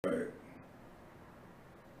Right.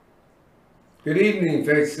 Good evening,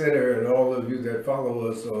 Faith Center, and all of you that follow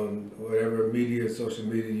us on whatever media, social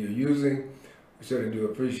media you're using. We certainly do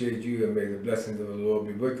appreciate you, and may the blessings of the Lord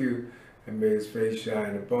be with you, and may His face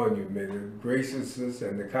shine upon you. May the graciousness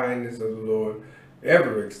and the kindness of the Lord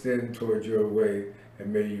ever extend towards your way,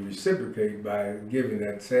 and may you reciprocate by giving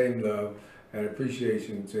that same love and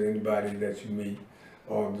appreciation to anybody that you meet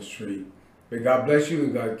on the street. May God bless you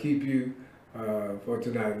and God keep you for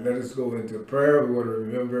tonight. Let us go into prayer. We want to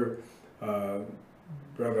remember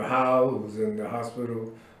Brother Howell, who's in the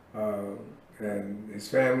hospital, and his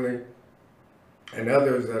family, and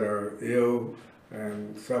others that are ill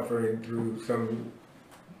and suffering through some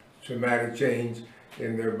traumatic change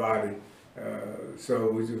in their body.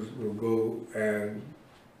 So we just will go and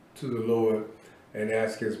to the Lord and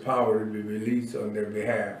ask His power to be released on their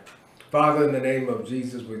behalf. Father, in the name of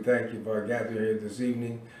Jesus, we thank you for our gathering here this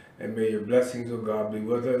evening, and may your blessings, O God, be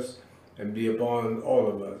with us and be upon all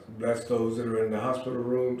of us. Bless those that are in the hospital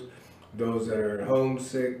rooms, those that are at home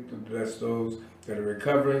sick, bless those that are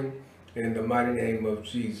recovering, in the mighty name of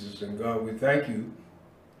Jesus. And God, we thank you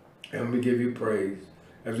and we give you praise.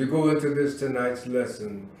 As we go into this tonight's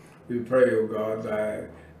lesson, we pray, O God, thy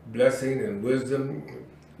blessing and wisdom.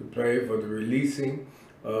 We pray for the releasing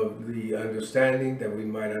of the understanding, that we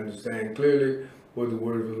might understand clearly what the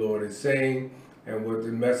word of the Lord is saying and what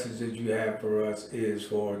the message that you have for us is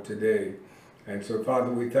for today. And so,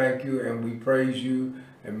 Father, we thank you and we praise you,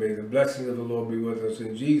 and may the blessing of the Lord be with us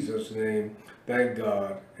in Jesus' name. Thank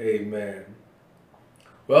God. Amen.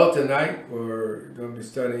 Well, tonight we're going to be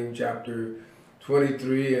studying chapter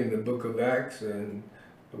 23 in the book of Acts, and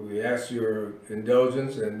we ask your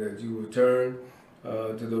indulgence and that you will turn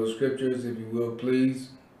to those scriptures, if you will, please.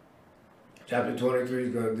 Chapter 23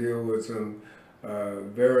 is going to deal with some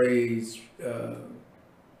very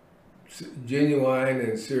genuine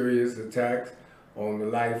and serious attacks on the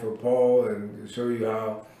life of Paul, and to show you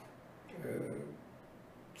how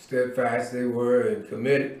steadfast they were and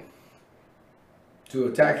committed to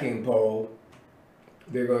attacking Paul.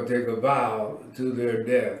 They're going to take a vow to their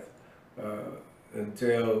death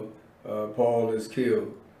until Paul is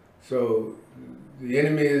killed. So the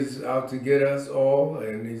enemy is out to get us all,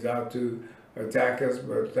 and he's out to attack us,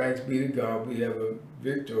 but thanks be to God, we have a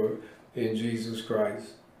victor in Jesus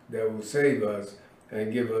Christ that will save us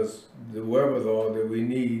and give us the wherewithal that we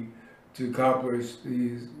need to accomplish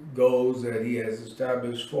these goals that he has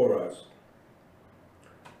established for us.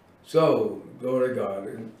 So, glory to God.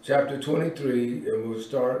 In chapter 23, and we'll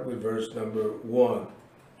start with verse number 1.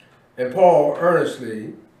 And Paul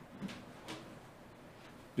earnestly,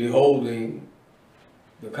 beholding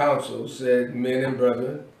the council, said, Men and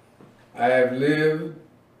brethren, I have lived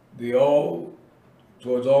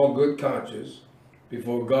towards all good conscience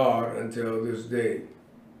before God until this day.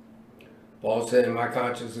 Paul said, my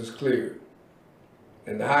conscience is clear.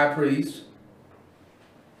 And the high priest,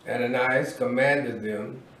 Ananias, commanded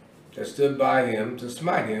them that stood by him to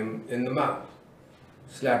smite him in the mouth,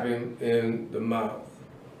 slap him in the mouth.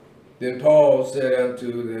 Then Paul said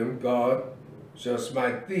unto them, God shall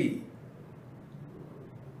smite thee,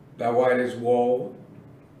 thou whitest wall.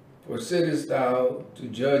 For sittest thou to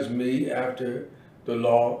judge me after the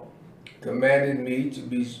law, commanding me to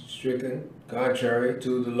be stricken contrary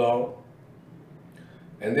to the law?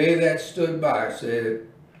 And they that stood by said,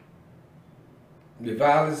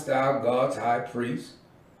 Revilest thou God's high priest?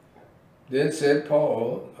 Then said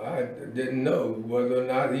Paul, I didn't know whether or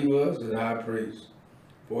not he was an high priest.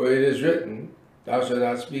 For it is written, Thou shalt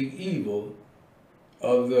not speak evil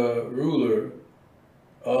of the ruler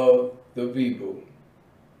of the people.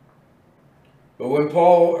 But when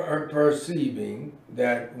Paul, perceiving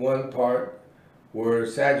that one part were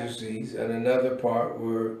Sadducees and another part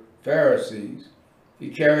were Pharisees, he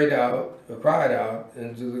cried out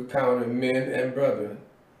into the counter, Men and brethren,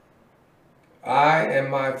 I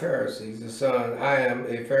am a Pharisee, the son of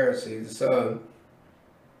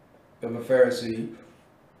a Pharisee,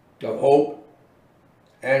 of hope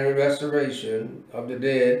and the restoration of the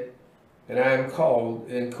dead, and I am called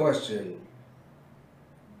in question.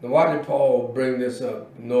 Now, why did Paul bring this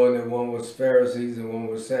up, knowing that one was Pharisees and one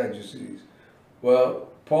was Sadducees? Well,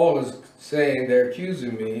 Paul is saying they're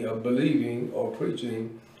accusing me of believing or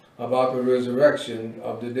preaching about the resurrection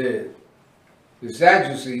of the dead. The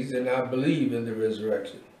Sadducees did not believe in the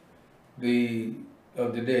resurrection of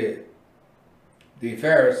the dead. The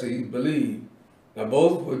Pharisees believed. Now,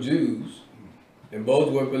 both were Jews and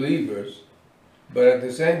both were believers, but at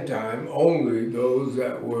the same time, only those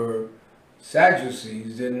that were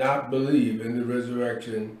Sadducees did not believe in the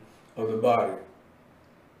resurrection of the body.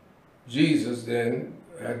 Jesus then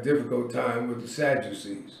had a difficult time with the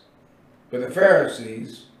Sadducees. But the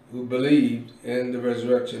Pharisees, who believed in the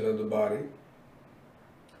resurrection of the body,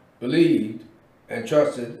 believed and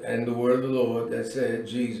trusted in the word of the Lord that said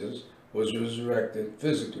Jesus was resurrected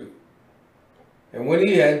physically. And when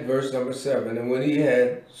he had, verse number 7, and when he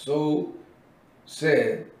had so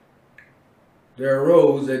said, there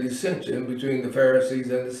arose a dissension between the Pharisees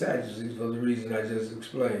and the Sadducees for the reason I just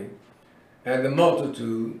explained, and the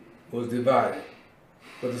multitude was divided.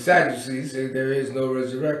 But the Sadducees said there is no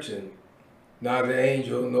resurrection, neither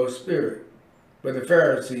angel nor spirit. But the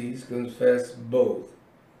Pharisees confessed both.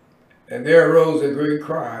 And there arose a great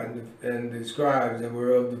cry, and the scribes that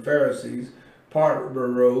were of the Pharisees part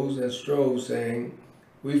arose and strove, saying,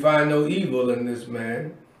 we find no evil in this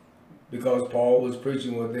man, because Paul was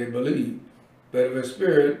preaching what they believed. But if a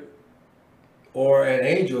spirit or an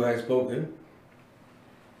angel has spoken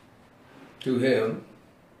to him,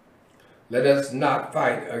 let us not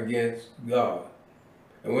fight against God.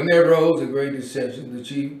 And when there arose a great dissension, the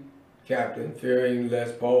chief captain, fearing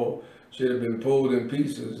lest Paul should have been pulled in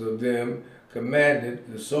pieces of them,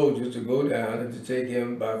 commanded the soldiers to go down and to take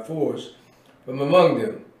him by force from among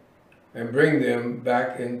them and bring him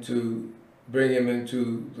into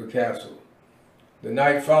the castle. The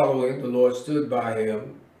night following, the Lord stood by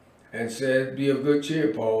him and said, be of good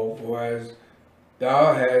cheer, Paul, for as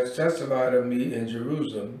thou hast testified of me in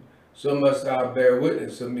Jerusalem, so must thou bear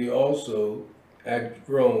witness of me also at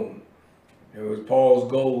Rome. It was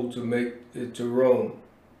Paul's goal to make it to Rome.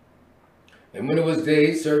 And when it was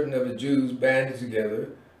day, certain of the Jews banded together,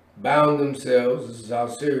 bound themselves, this is how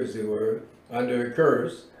serious they were, under a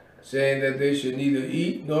curse, saying that they should neither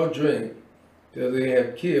eat nor drink till they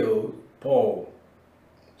had killed Paul.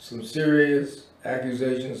 Some serious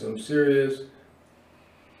accusations, some serious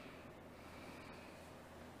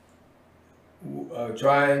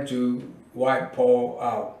trying to wipe Paul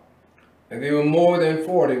out. And there were more than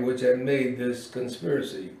 40 which had made this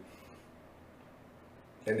conspiracy.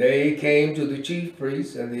 And they came to the chief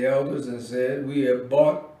priests and the elders and said, we have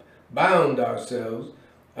bound ourselves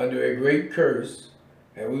under a great curse,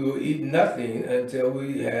 and we will eat nothing until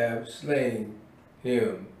we have slain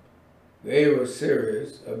him. They were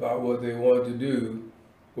serious about what they wanted to do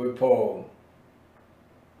with Paul.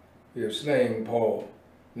 They have slain Paul.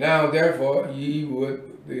 Now, therefore, ye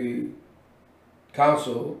would the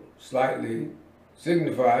council slightly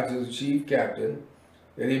signify to the chief captain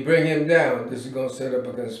that he bring him down. This is going to set up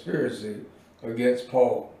a conspiracy against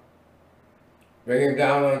Paul. Bring him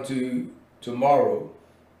down unto tomorrow,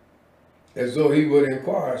 as though he would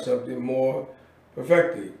inquire something more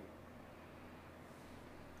perfectly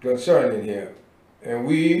concerning him. And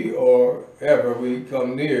we, or ever we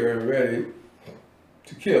come near and ready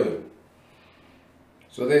to kill him.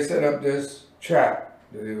 So they set up this trap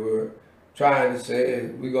that they were trying to say,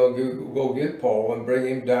 we're going to go get Paul and bring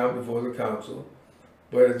him down before the council.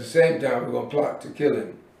 But at the same time, we're going to plot to kill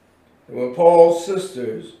him. And when Paul's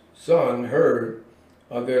sister's son heard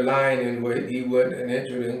of their lying in wait, he went and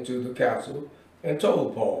entered into the castle and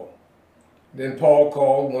told Paul. Then Paul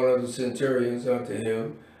called one of the centurions unto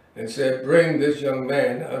him and said, bring this young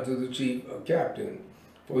man unto the chief captain,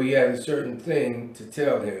 for he had a certain thing to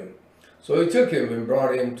tell him. So he took him and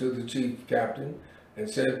brought him to the chief captain and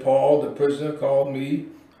said, Paul, the prisoner, called me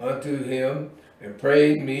unto him and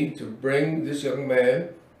prayed me to bring this young man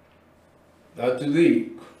unto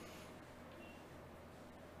thee.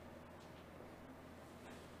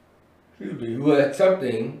 Who had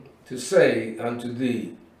something to say unto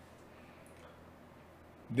thee.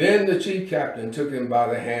 Then the chief captain took him by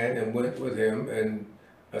the hand and went with him and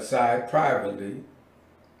aside privately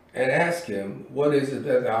and asked him, what is it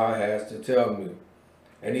that thou hast to tell me?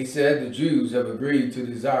 And he said, the Jews have agreed to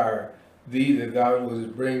desire thee that thou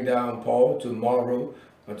wouldst bring down Paul tomorrow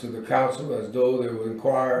unto the council, as though they would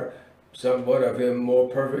inquire somewhat of him more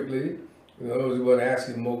perfectly. In other words, they want to ask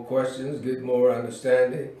him more questions, get more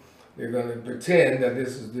understanding. They're going to pretend that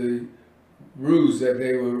this is the ruse that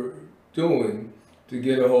they were doing to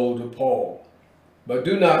get a hold of Paul. But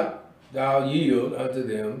do not thou yield unto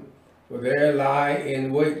them, for there lie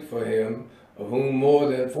in wait for him, of whom more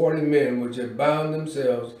than 40 men which have bound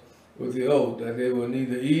themselves with the oath that they will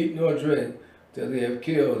neither eat nor drink till they have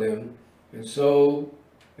killed him.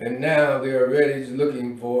 And now they are ready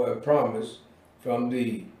looking for a promise from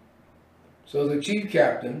thee. So the chief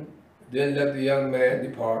captain then let the young man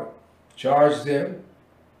depart, charged them,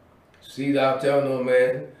 see thou tell no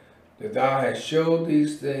man that thou hast showed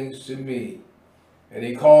these things to me. And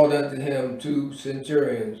he called unto him 2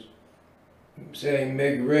 centurions, saying,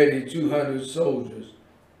 make ready 200 soldiers.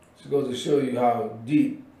 This goes to show you how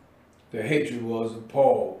deep the hatred was of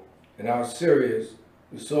Paul and how serious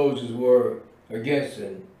the soldiers were against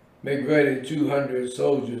him. Make ready 200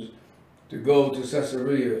 soldiers to go to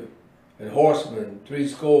Caesarea, and horsemen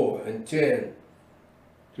 70.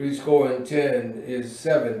 70 is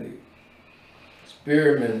 70.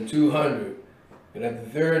 Spearmen 200, and at the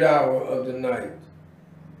third hour of the night,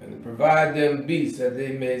 and to provide them beasts that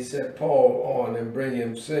they may set Paul on and bring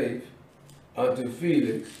him safe unto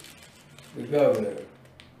Felix the governor.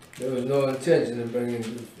 There was no intention of bringing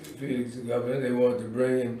him to Felix the governor. They wanted to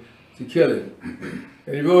bring him to kill him.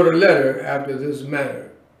 And he wrote a letter after this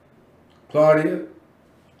manner: Claudia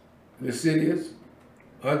Lysidius,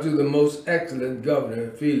 unto the most excellent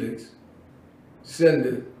governor Felix,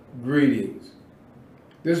 sendeth greetings.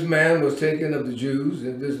 This man was taken of the Jews,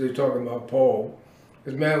 and this they're talking about Paul.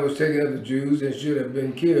 This man was taken of the Jews and should have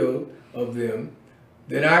been killed of them.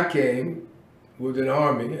 Then I came with an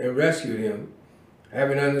army and rescued him,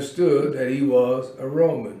 having understood that he was a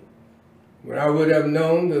Roman. When I would have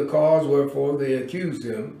known the cause wherefore they accused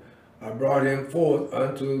him, I brought him forth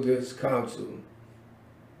unto this council,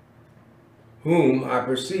 whom I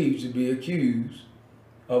perceived to be accused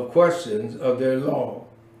of questions of their law,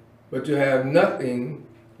 but to have nothing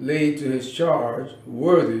laid to his charge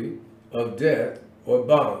worthy of death or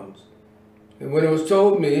bonds. And when it was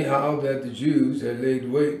told me how that the Jews had laid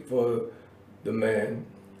wait for the man,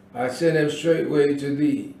 I sent him straightway to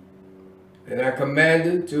thee. And I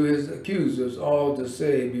commanded to his accusers all to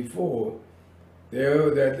say before there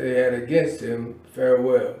that they had against him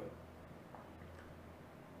farewell.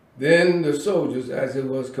 Then the soldiers, as it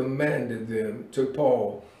was commanded them, took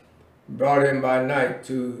Paul, brought him by night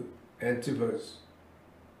to Antipas.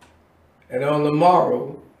 And on the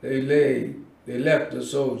morrow they left the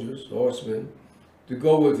soldiers, horsemen, to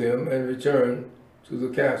go with him and return to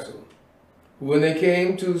the castle. When they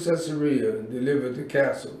came to Caesarea and delivered the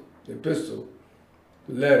epistle,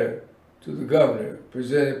 the letter to the governor,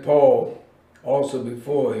 presented Paul also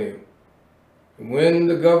before him. And when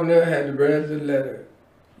the governor had read the letter,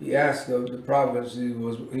 he asked of the province he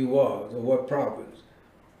was, or what province.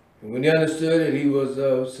 And when he understood that he was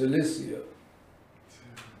of Cilicia,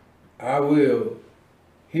 I will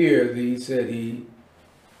hear thee, said he,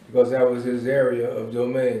 because that was his area of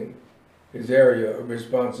domain, his area of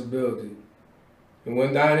responsibility. And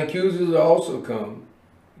when thine accusers are also come,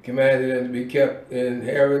 he commanded them to be kept in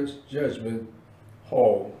Herod's judgment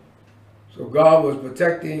hall. So God was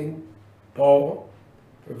protecting Paul,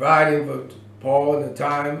 providing for Paul in the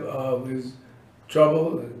time of his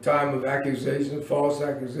trouble, in the time of accusations, false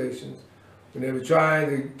accusations. When they were trying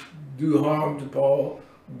to do harm to Paul,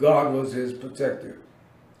 God was his protector.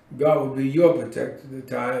 God will be your protector in the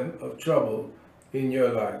time of trouble in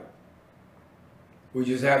your life. We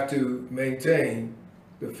just have to maintain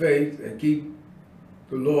the faith and keep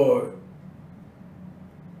the Lord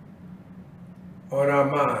on our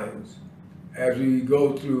minds as we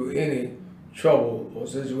go through any trouble or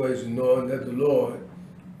situation, knowing that the Lord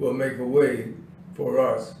will make a way for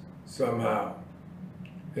us somehow.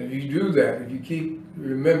 And if you do that, if you keep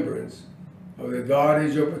remembrance of that God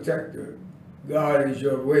is your protector, God is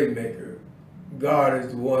your way maker, God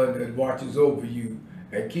is the one that watches over you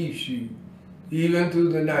and keeps you even through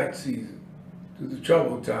the night season, through the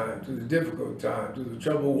troubled time, through the difficult time, through the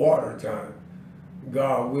troubled water time,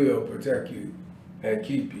 God will protect you and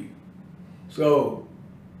keep you. So,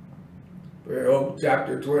 I hope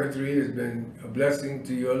chapter 23 has been a blessing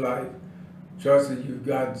to your life. Trust that you've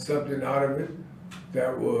gotten something out of it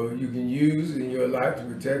that you can use in your life to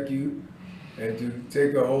protect you and to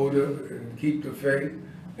take a hold of and keep the faith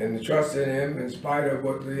and to trust in Him in spite of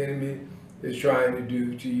what the enemy is trying to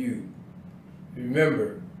do to you.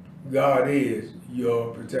 Remember, God is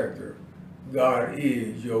your protector. God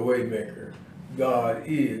is your way maker. God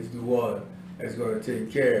is the one that's going to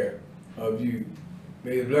take care of you.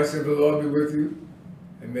 May the blessing of the Lord be with you,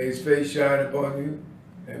 and may His face shine upon you,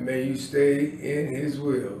 and may you stay in His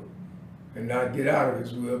will and not get out of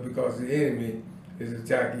His will because the enemy is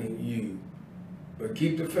attacking you. But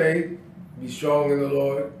keep the faith, be strong in the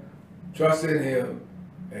Lord, trust in Him,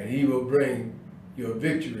 and He will bring your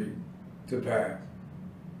victory to pass.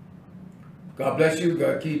 God bless you,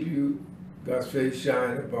 God keep you, God's face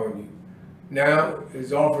shine upon you. Now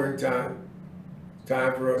is offering time. It's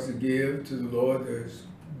time for us to give to the Lord. There's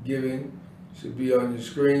giving, should be on your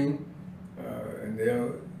screen, and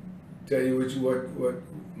they'll tell you what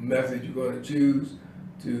method you're going to choose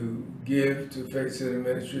to give to Faith Center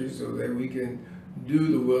Ministries so that we can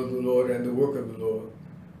do the will of the Lord and the work of the Lord.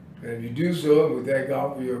 And if you do so, we thank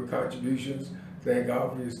God for your contributions, thank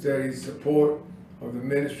God for your steady support of the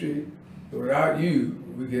ministry. Without you,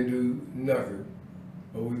 we can do nothing.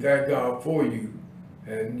 But we thank God for you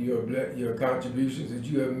and your contributions that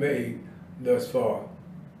you have made thus far.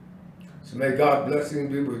 So may God's blessing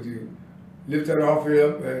be with you. Lift that offering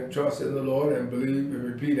up and trust in the Lord and believe and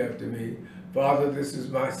repeat after me. Father, this is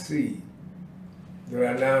my seed that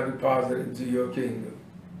I now deposit into your kingdom.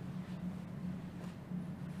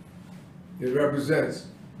 It represents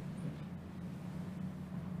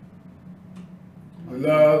the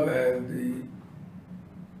love and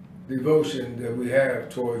the devotion that we have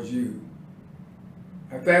towards you.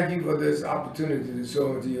 I thank you for this opportunity to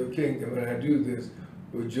sow into your kingdom, and I do this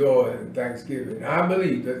with joy and thanksgiving. I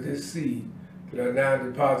believe that this seed that I now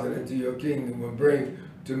deposit into your kingdom will bring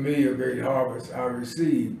to me a great harvest. I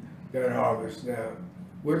receive that harvest now.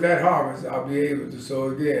 With that harvest, I'll be able to sow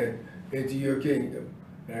again into your kingdom.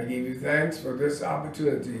 And I give you thanks for this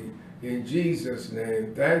opportunity. In Jesus'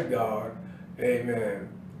 name, thank God. Amen.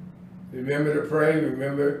 Remember to pray.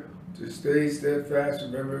 Remember to stay steadfast.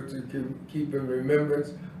 Remember to keep in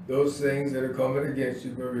remembrance those things that are coming against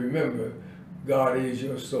you. But remember, God is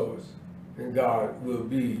your source, and God will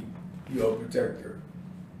be your protector.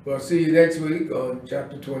 Well, I'll see you next week on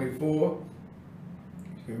chapter 24.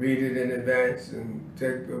 You can read it in advance and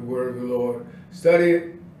take the word of the Lord. Study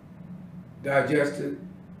it, digest it,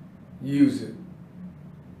 use it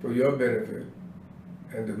for your benefit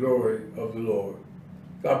and the glory of the Lord.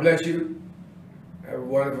 God bless you. Have a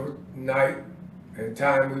wonderful night and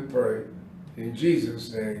time we pray. In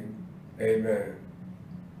Jesus' name, amen.